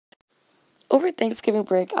Over Thanksgiving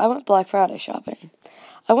break, I went Black Friday shopping.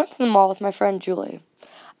 I went to the mall with my friend Julie.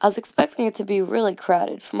 I was expecting it to be really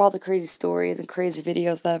crowded from all the crazy stories and crazy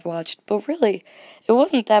videos that I've watched, but really, it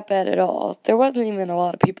wasn't that bad at all. There wasn't even a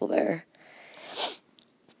lot of people there.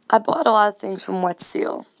 I bought a lot of things from Wet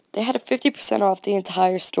Seal. They had a 50% off the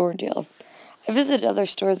entire store deal. I visited other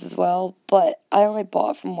stores as well, but I only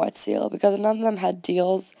bought from Wet Seal because none of them had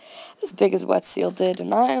deals as big as Wet Seal did,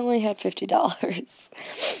 and I only had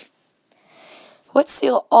 $50. Wet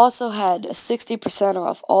Seal also had a 60%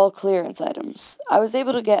 off all clearance items. I was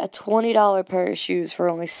able to get a $20 pair of shoes for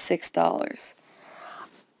only $6.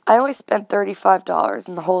 I only spent $35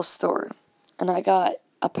 in the whole store, and I got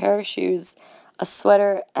a pair of shoes, a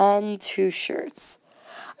sweater, and 2 shirts.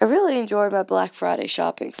 I really enjoyed my Black Friday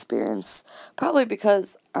shopping experience, probably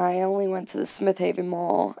because I only went to the Smith Haven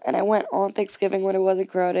Mall, and I went on Thanksgiving when it wasn't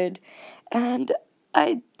crowded, and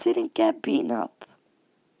I didn't get beaten up.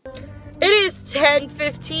 It is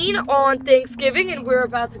 10:15 on Thanksgiving, and we're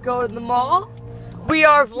about to go to the mall. We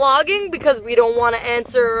are vlogging because we don't want to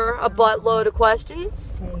answer a buttload of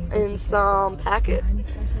questions in some packet.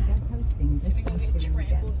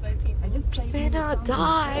 Finna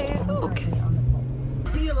die. Okay.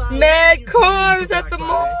 Mad cars at the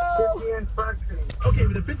mall. Okay,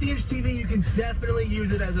 with a 50-inch TV, you can definitely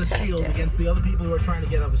use it as a shield against the other people who are trying to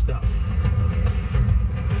get other stuff.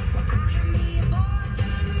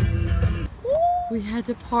 We had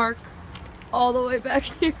to park all the way back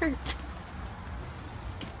here.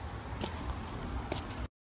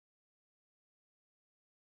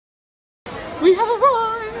 We have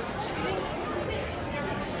arrived!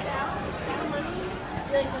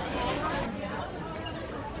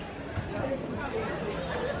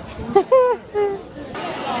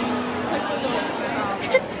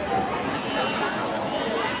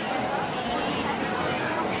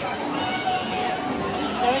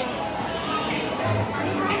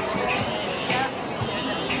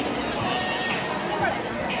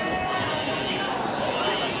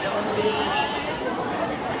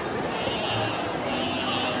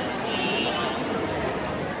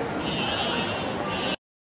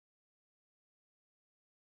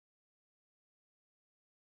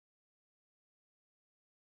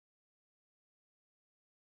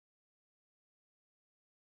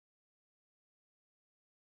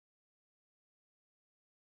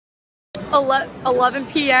 Ele 11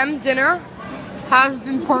 p.m. dinner has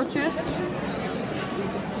been purchased,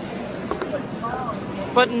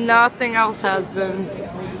 but nothing else has been.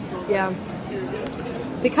 Yeah,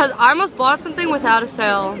 because I almost bought something without a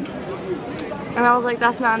sale, and I was like,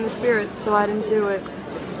 that's not in the spirit, so I didn't do it.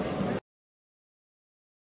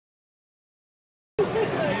 Did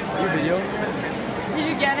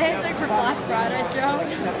you get anything for Black Friday, Joe?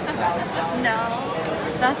 No.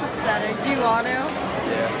 That's upsetting. Do you want to?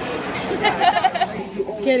 Yeah.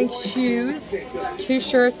 Getting shoes, 2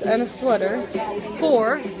 shirts, and a sweater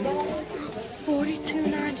for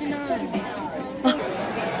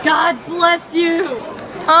 $42.99. God bless you.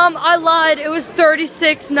 I lied. It was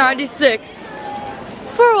 $36.96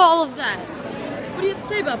 for all of that. What do you have to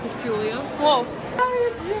say about this, Julia? Whoa. How are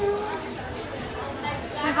you doing?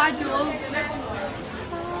 Say hi, Jules.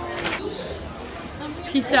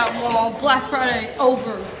 Peace out, mall. Black Friday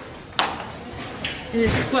over. It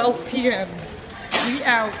is 12 p.m. We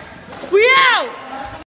out. We out!